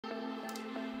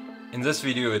In this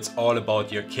video it's all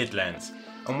about your kit lens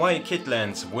and why a kit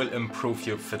lens will improve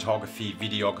your photography,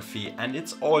 videography, and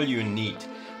it's all you need.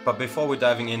 But before we're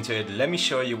diving into it, let me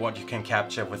show you what you can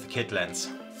capture with a kit lens.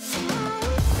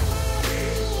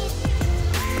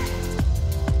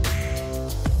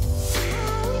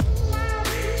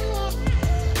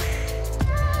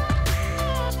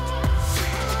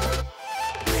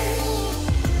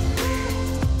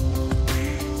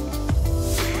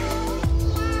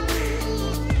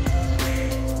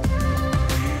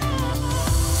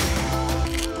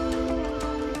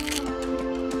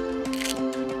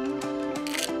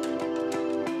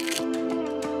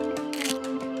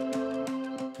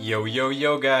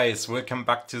 Yo guys, welcome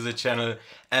back to the channel.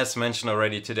 As mentioned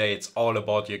already, today it's all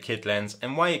about your kit lens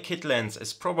and why a kit lens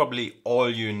is probably all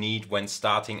you need when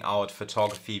starting out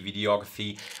photography,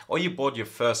 videography, or you bought your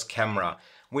first camera.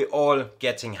 We're all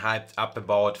getting hyped up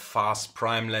about fast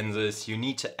prime lenses. You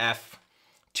need to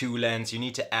f2 lens, you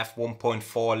need to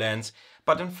f1.4 lens,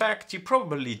 but in fact you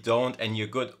probably don't, and you're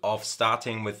good off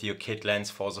starting with your kit lens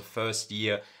for the first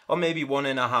year or maybe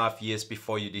 1.5 years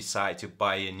before you decide to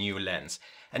buy a new lens.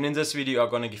 And in this video I'm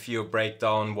going to give you a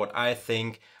breakdown what I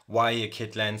think why a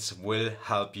kit lens will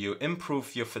help you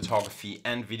improve your photography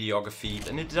and videography.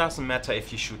 And it doesn't matter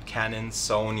if you shoot Canon,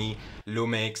 Sony,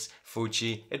 Lumix,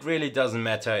 Fuji, it really doesn't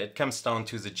matter. It comes down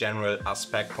to the general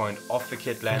aspect point of the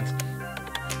kit lens.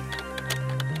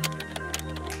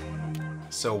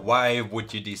 So why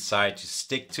would you decide to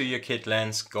stick to your kit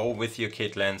lens, go with your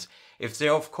kit lens, if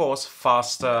they're of course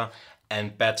faster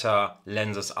and better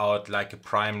lenses out, like a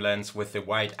prime lens with a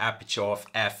wide aperture of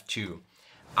f2?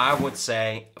 I would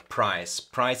say price.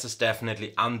 Price is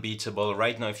definitely unbeatable.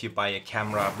 Right now if you buy a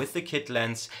camera with the kit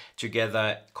lens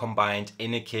together combined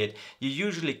in a kit, you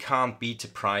usually can't beat the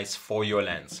price for your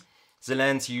lens. The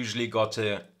lens usually got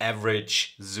an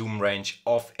average zoom range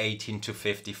of 18 to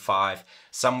 55,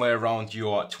 somewhere around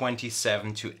your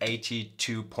 27 to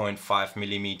 82.5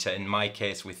 millimeter in my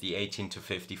case with the 18 to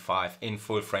 55 in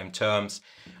full frame terms,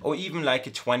 or even like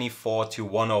a 24 to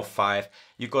 105.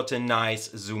 You got a nice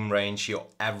zoom range, your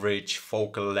average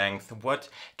focal length, what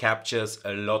captures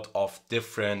a lot of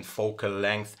different focal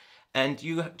length. And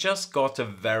you just got a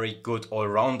very good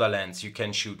all-rounder lens. You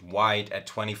can shoot wide at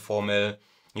 24mm.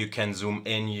 You can zoom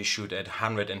in, you shoot at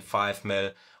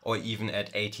 105mm or even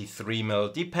at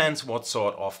 83mm. Depends what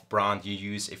sort of brand you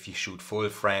use, if you shoot full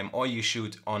frame or you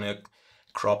shoot on a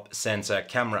crop sensor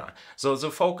camera. So the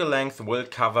focal length will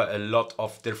cover a lot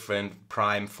of different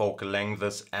prime focal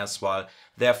lengths as well.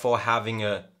 Therefore having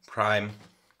a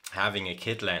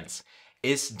kit lens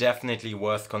is definitely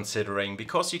worth considering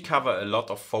because you cover a lot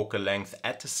of focal length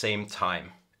at the same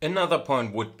time. Another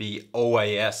point would be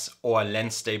OIS or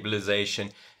lens stabilization.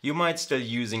 You might still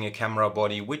using a camera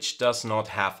body which does not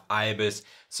have IBIS,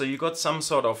 so you got some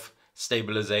sort of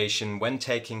stabilization when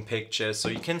taking pictures, so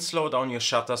you can slow down your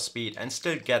shutter speed and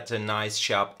still get a nice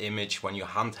sharp image when you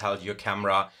handheld your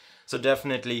camera. So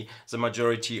definitely the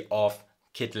majority of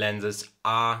kit lenses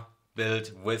are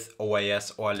built with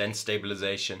OIS or lens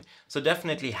stabilization, so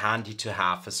definitely handy to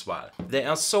have as well. There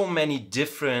are so many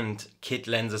different kit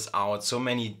lenses out, so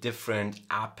many different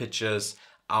apertures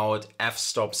out,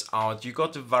 f-stops out. You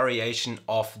got a variation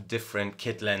of different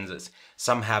kit lenses,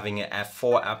 some having a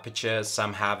f4 aperture,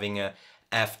 some having a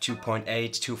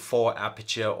f2.8-4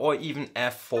 aperture, or even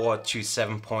f4 to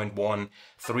 7.1,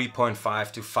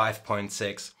 3.5 to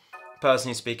 5.6.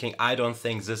 Personally speaking, I don't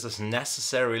think this is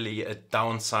necessarily a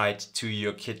downside to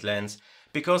your kit lens,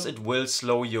 because it will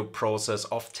slow your process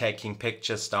of taking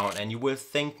pictures down and you will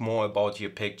think more about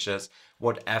your pictures,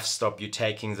 what f-stop you're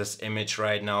taking this image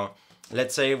right now.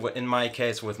 Let's say in my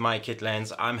case with my kit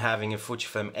lens, I'm having a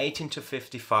Fujifilm 18 to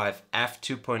 55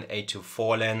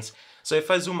 f2.8-4 lens. So if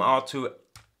I zoom out to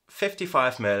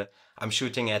 55mm, I'm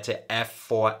shooting at a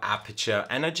f4 aperture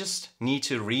and I just need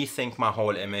to rethink my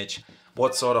whole image.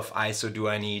 What sort of ISO do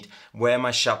I need, where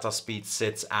my shutter speed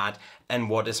sits at, and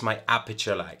what is my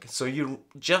aperture like. So you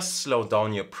just slow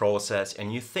down your process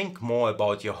and you think more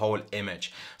about your whole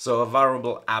image. So a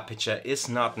variable aperture is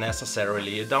not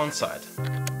necessarily a downside.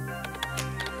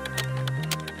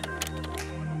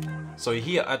 So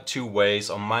here are two ways,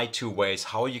 or my two ways,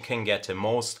 how you can get the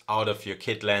most out of your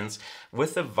kit lens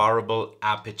with a variable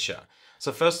aperture.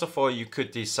 So first of all, you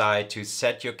could decide to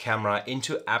set your camera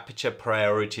into aperture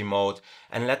priority mode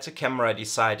and let the camera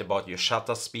decide about your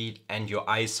shutter speed and your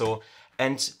ISO,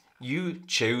 and you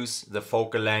choose the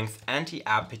focal length and the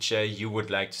aperture you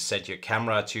would like to set your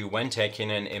camera to when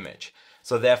taking an image.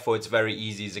 So therefore it's very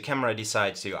easy. The camera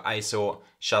decides your ISO,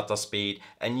 shutter speed,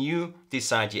 and you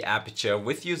decide the aperture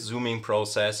with your zooming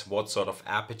process, what sort of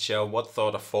aperture, what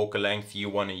sort of focal length you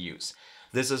want to use.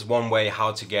 This is one way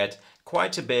how to get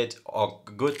quite a bit or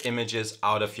good images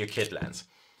out of your kit lens.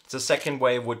 The second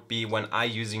way would be when I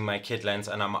using my kit lens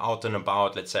and I'm out and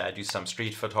about, let's say I do some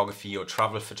street photography or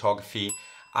travel photography,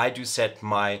 I do set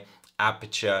my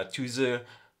aperture to the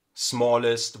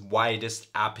smallest, widest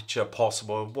aperture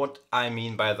possible. What I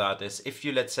mean by that is if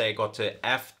you, let's say, got a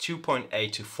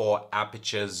f2.8-4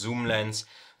 aperture zoom lens,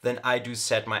 then I do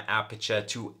set my aperture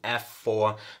to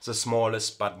f4, the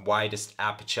smallest but widest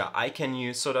aperture I can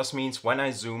use. So that means when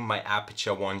I zoom, my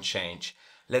aperture won't change.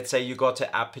 Let's say you got an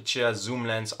aperture zoom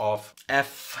lens of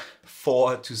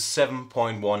f4 to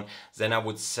 7.1, then I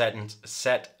would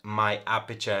set my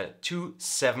aperture to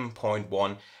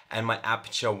 7.1 and my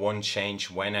aperture won't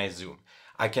change when I zoom.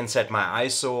 I can set my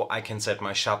ISO, I can set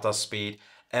my shutter speed,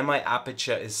 and my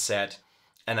aperture is set,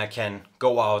 and I can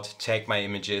go out, take my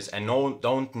images, and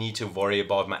don't need to worry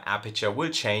about my aperture will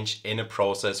change in a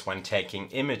process when taking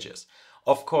images.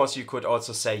 Of course, you could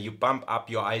also say you bump up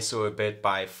your ISO a bit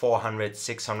by 400,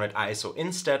 600 ISO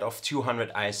instead of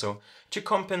 200 ISO to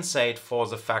compensate for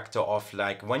the factor of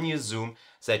like when you zoom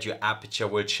that your aperture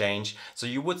will change. So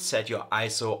you would set your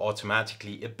ISO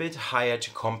automatically a bit higher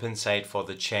to compensate for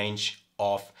the change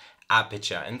of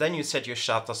aperture. And then you set your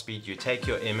shutter speed, you take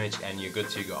your image and you're good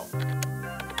to go.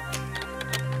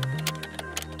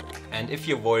 And if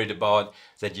you're worried about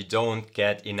that you don't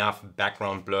get enough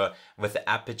background blur with the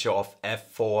aperture of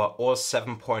f4 or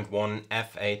 7.1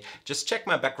 f8, just check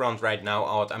my background right now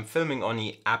out. I'm filming on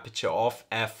the aperture of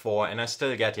f4 and I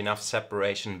still get enough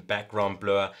separation background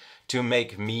blur to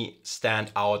make me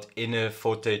stand out in a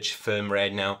footage film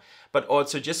right now. But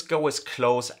also just go as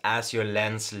close as your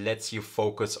lens lets you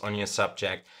focus on your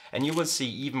subject. And you will see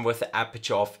even with the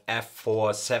aperture of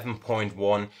f4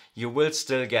 7.1, you will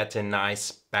still get a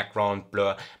nice background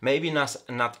blur. Maybe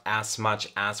not as much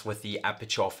as with the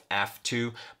aperture of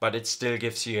f2, but it still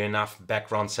gives you enough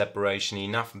background separation,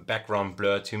 enough background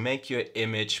blur to make your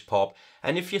image pop.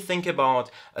 And if you think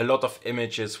about a lot of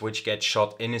images which get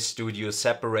shot in a studio,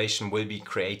 separation will be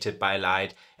created by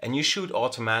light, and you shoot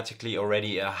automatically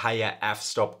already a higher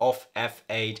f-stop of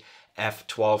f8,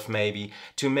 f12 maybe,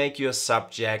 to make your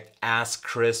subject as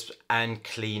crisp and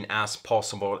clean as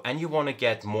possible. And you want to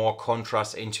get more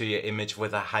contrast into your image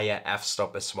with a higher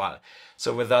f-stop as well.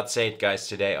 So with that said, guys,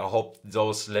 today I hope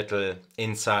those little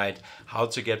insight how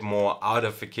to get more out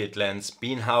of a kit lens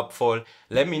been helpful.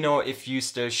 Let me know if you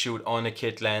still shoot on a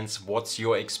kit lens, what's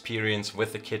your experience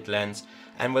with the kit lens.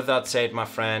 And with that said, my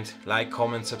friend, like,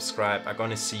 comment, subscribe. I'm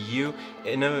gonna see you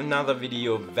in another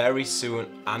video very soon.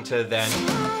 Until then,